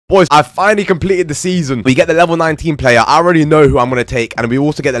Boys, I finally completed the season. We get the level 19 player. I already know who I'm going to take. And we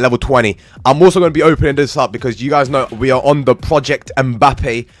also get the level 20. I'm also going to be opening this up because you guys know we are on the Project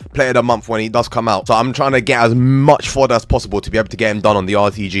Mbappe Player of the Month when he does come out. So I'm trying to get as much fodder as possible to be able to get him done on the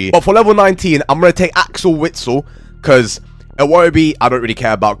RTG. But for level 19, I'm going to take Axel Witsel because it won't be, I don't really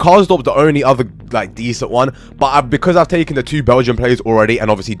care about. Karsdorp, the only other like decent one, but because I've taken the 2 Belgian players already, and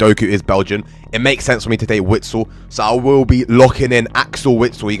obviously Doku is Belgian, it makes sense for me to take Witsel. So I will be locking in Axel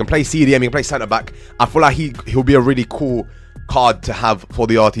Witsel. He can play CDM, he can play centre back. I feel like he'll be a really cool card to have for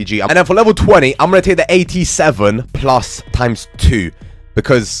the RTG. And then for level 20, I'm going to take the 87 plus times 2.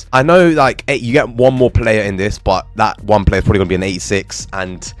 Because I know like you get one more player in this, but that one player is probably going to be an 86,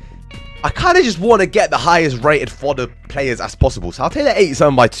 and I kind of just want to get the highest rated fodder players as possible. So I'll take the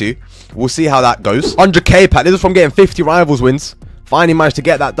 87 by 2. We'll see how that goes. 100k pack. This is from getting 50 rivals wins. Finally managed to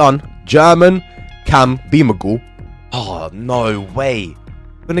get that done. German, Cam, Beamagul. Oh, no way.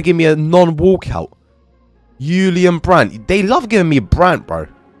 Going to give me a non-walkout. Julian Brandt. They love giving me Brandt, bro.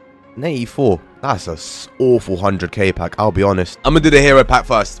 An 84. That's a awful 100k pack, I'll be honest. I'm going to do the hero pack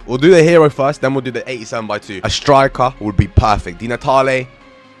first. We'll do the hero first, then we'll do the 87 by 2. A striker would be perfect. Di Natale.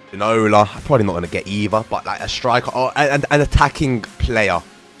 Ginola, I'm probably not going to get either, but like a striker or an attacking player.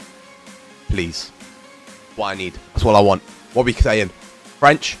 Please. What I need. That's what I want. What are we saying?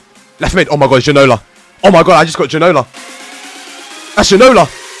 French. Left mid. Oh my god, Ginola. Oh my god, I just got Ginola. That's Ginola.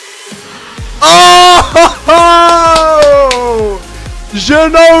 Oh!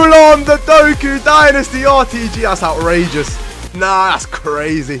 Ginola on the Doku Dynasty RTG. That's outrageous. Nah, that's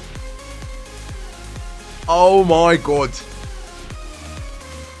crazy. Oh my god.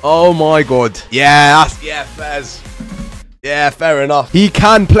 Oh my god. Yeah, Fez. Yeah, fair enough. He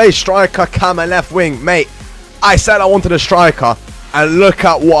can play striker, cam, and left wing. Mate, I said I wanted a striker, and look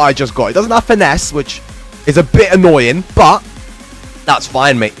at what I just got. He doesn't have finesse, which is a bit annoying, but that's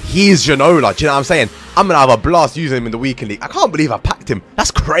fine, mate. He's Ginola. Do you know what I'm saying? I'm going to have a blast using him in the weekend league. I can't believe I packed him. That's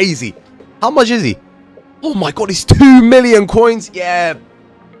crazy. How much is he? Oh my god, he's 2 million coins. Yeah,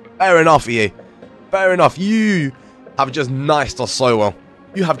 fair enough, EA. Fair enough. You have just niced us so well.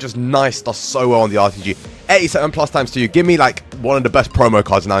 You have just niced us so well on the RTG. 87 plus times 2. Give me like one of the best promo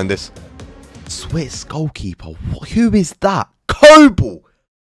cards now in this. Swiss goalkeeper. What? Who is that? Kobel.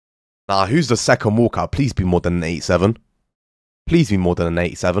 Nah, who's the second walkout? Please be more than an 87. Please be more than an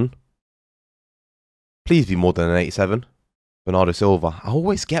 87. Please be more than an 87. Bernardo Silva. I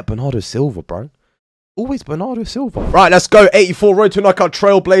always get Bernardo Silva, bro. Always Bernardo Silva. Right, let's go. 84 Road to Knockout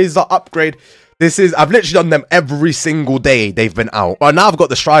Trailblazer upgrade. This is, I've literally done them every single day they've been out. But now I've got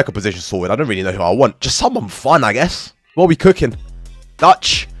the striker position sorted. I don't really know who I want. Just someone fun, I guess. What are we cooking?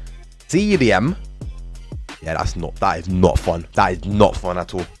 Dutch. CDM. Yeah, that is not fun. That is not fun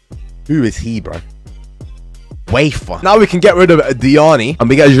at all. Who is he, bro? Wafer. Now we can get rid of Diani and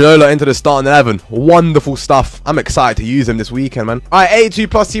we get Ginola into the starting 11. Wonderful stuff. I'm excited to use him this weekend, man. All right, 82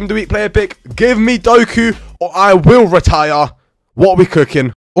 plus team of the week player pick. Give me Doku or I will retire. What are we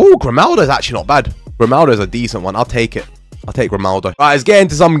cooking? Oh, Grimaldo's actually not bad. Grimaldo's a decent one. I'll take it. I'll take Grimaldo. All right, let's get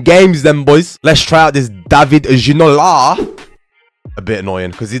into some games then, boys. Let's try out this David Ginola. A bit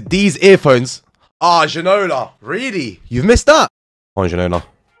annoying because these earphones. Ah, Ginola. Really? You've missed that? On Ginola.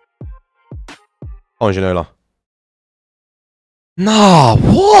 On Ginola. Nah,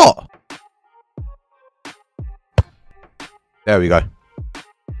 what? There we go.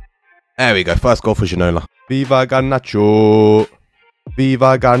 There we go. First goal for Ginola. Viva Garnacho.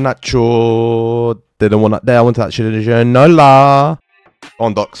 Viva Garnacho. Didn't want that there. I wanted that Ginola. Go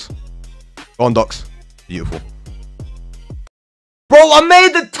on, Docs. Go on, Docs. Beautiful. Bro, I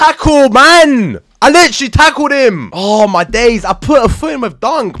made the tackle, man. I literally tackled him. Oh, my days. I put a foot in with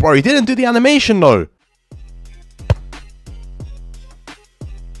dunk, bro. He didn't do the animation, though.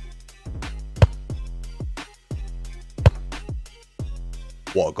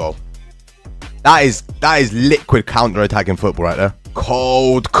 What a goal. That is liquid counter-attacking football right there.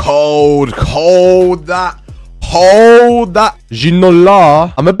 Cold that. Hold that.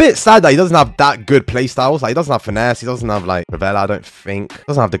 Ginola. I'm a bit sad that he doesn't have that good playstyles. Like, he doesn't have finesse. He doesn't have, like, Rivella, I don't think. He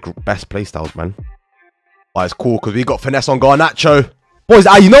doesn't have the best playstyles, man. But it's cool because we got finesse on Garnacho. Boys,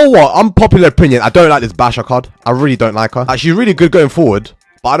 you know what? Unpopular opinion. I don't like this Basher card. I really don't like her. She's really good going forward.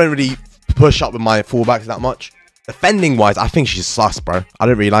 But I don't really push up with my fullbacks that much. Defending wise, I think she's sus, bro. I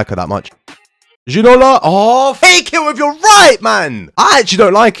don't really like her that much. Ginola. Oh, fake it with your right, man. I actually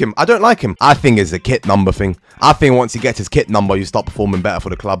don't like him. I don't like him. I think it's a kit number thing. I think once he gets his kit number, you start performing better for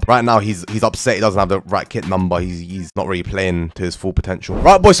the club. Right now, he's upset. He doesn't have the right kit number. He's not really playing to his full potential.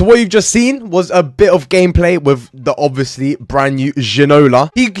 Right, boys. So what you've just seen was a bit of gameplay with the obviously brand new Ginola.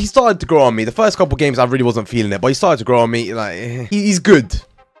 He started to grow on me. The first couple games, I really wasn't feeling it, but he started to grow on me. Like, he's good.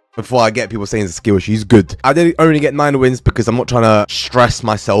 before I get people saying it's a skill issue. He's good. I did only get 9 wins because I'm not trying to stress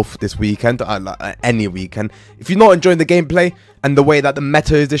myself this weekend. Any weekend. If you're not enjoying the gameplay and the way that the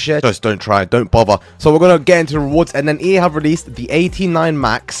meta is this year, just don't try. Don't bother. So we're going to get into the rewards. And then EA have released the 89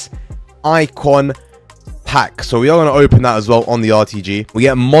 max icon pack. So we are going to open that as well on the RTG. We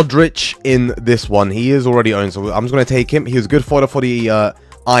get Modric in this one. He is already owned. So I'm just going to take him. He was good fodder for the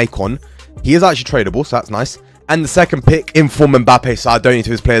icon. He is actually tradable. So that's nice. And the second pick, Inform Mbappe, so I don't need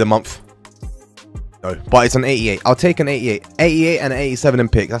to his player of the month. No, but it's an 88. I'll take an 88. 88 and an 87 in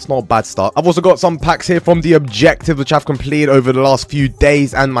pick. That's not a bad start. I've also got some packs here from the objective, which I've completed over the last few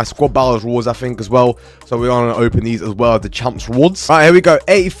days, and my squad battles rewards, I think, as well. So we're going to open these as well as the champs rewards. All right, here we go.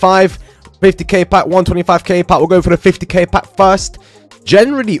 85, 50k pack, 125k pack. We'll go for the 50k pack first.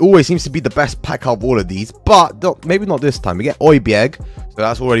 Generally, always seems to be the best pack out of all of these, but maybe not this time. We get Oibieg, so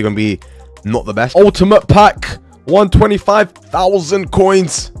that's already going to be not the best. Ultimate pack, 125,000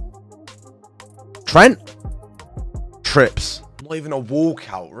 coins. Trent? Trips. Not even a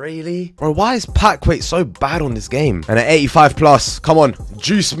walkout, really? Bro, why is pack weight so bad on this game? And an 85 plus. Come on,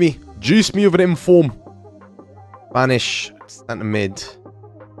 juice me. Juice me with an inform. Spanish, centre mid.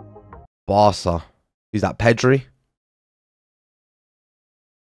 Barca. Who's that, Pedri?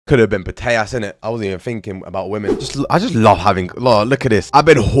 Could have been Pateas, innit? I wasn't even thinking about women. I just love having... Look at this. I've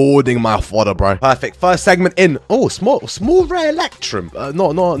been hoarding my fodder, bro. Perfect. First segment in. Oh, small rare Electrum. No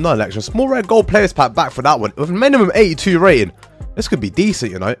Electrum. Small rare gold players pack back for that one. With minimum 82 rating. This could be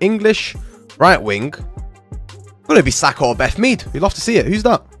decent, you know. English, right wing. Gonna be Saka or Beth Mead. You'll love to see it. Who's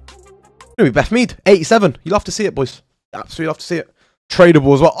that? Gonna be Beth Mead. 87. You'll love to see it, boys. Absolutely love to see it.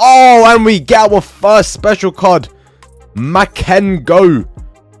 Tradable as well. Oh, and we get our first special card. Makengo.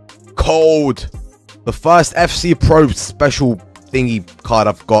 Cold. The first FC Pro special thingy card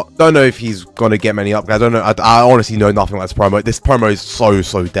I've got. Don't know if he's gonna get many upgrades. I don't know. I honestly know nothing about this promo. This promo is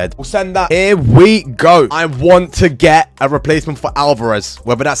so dead. We'll send that. Here we go. I want to get a replacement for Alvarez.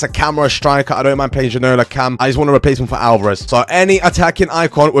 Whether that's a cam or a striker, I don't mind playing Ginola cam. I just want a replacement for Alvarez. So any attacking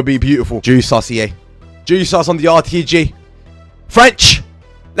icon would be beautiful. Juice us, EA. Juice us on the RTG. French.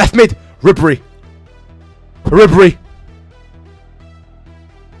 Left mid. Ribery.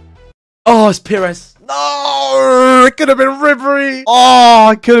 Oh, it's Pires. No, it could have been Ribery. Oh,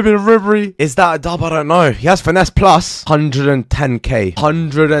 it could have been Ribery. Is that a dub? I don't know. He has finesse plus 110k.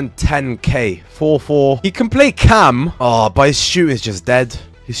 110k. 4-4. He can play cam. Oh, but his shooting is just dead.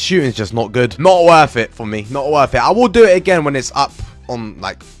 His shooting is just not good. Not worth it for me. Not worth it. I will do it again when it's up on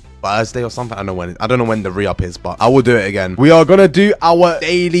like Thursday or something. I don't know when the re-up is, but I will do it again. We are gonna do our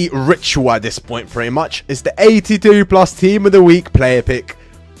daily ritual at this point, pretty much. It's the 82 plus team of the week player pick.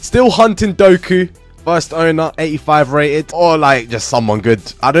 Still hunting Doku. First owner, 85 rated. Or like just someone good.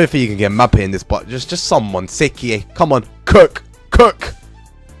 I don't think you can get Mbappe in this, but just someone. Sicky. Come on. Cook.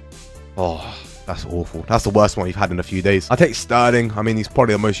 Oh, that's awful. That's the worst one we've had in a few days. I take Sterling. I mean, he's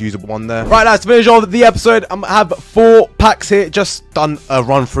probably the most usable one there. Right, lads, to finish off the episode, I have 4 packs here. Just done a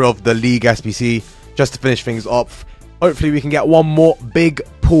run through of the league SBC just to finish things off. Hopefully we can get one more big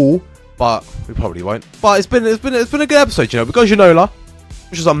pull, but we probably won't. But it's been a good episode, you know, because Ginola,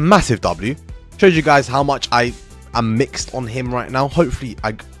 which was a massive W. Showed you guys how much I am mixed on him right now. Hopefully,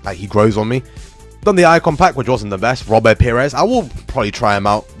 he grows on me. Done the icon pack, which wasn't the best. Robert Pires. I will probably try him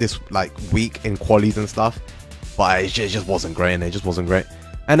out this week in qualies and stuff, but it just wasn't great, and it just wasn't great.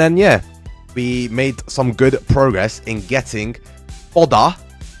 And then yeah, we made some good progress in getting fodder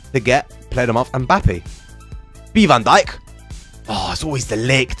to get player of the month Mbappe. B Van Dijk. Oh, it's always the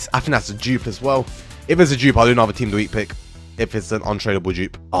licked. I think that's a dupe as well. If it's a dupe, I'll do another team of the week pick. If it's an untradeable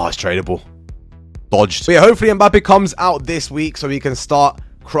dupe. Oh, it's tradable. Dodged. So yeah, hopefully Mbappe comes out this week so we can start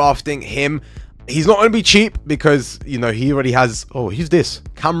crafting him. He's not going to be cheap because, you know, he already has... Oh, who's this?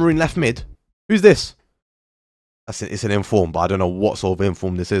 Cameroon left mid. Who's this? It's an inform, but I don't know what sort of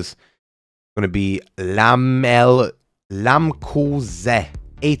inform this is. It's going to be Lamkelze.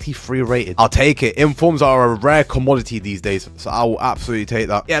 83 rated. I'll take it. Informs are a rare commodity these days, so I will absolutely take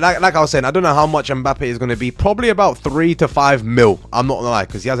that. Yeah, like I was saying, I don't know how much Mbappe is going to be. Probably about 3 to 5 mil. I'm not gonna lie,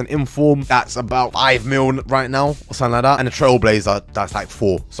 because he has an inform that's about 5 mil right now, or something like that, and a trailblazer that's like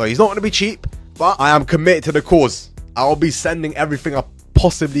 4. So he's not going to be cheap, but I am committed to the cause. I'll be sending everything I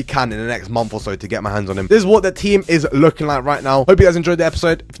possibly can in the next month or so to get my hands on him. This is what the team is looking like right now. Hope you guys enjoyed the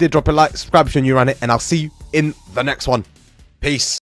episode. If you did, drop a like, subscribe if you're new around it, and I'll see you in the next one. Peace.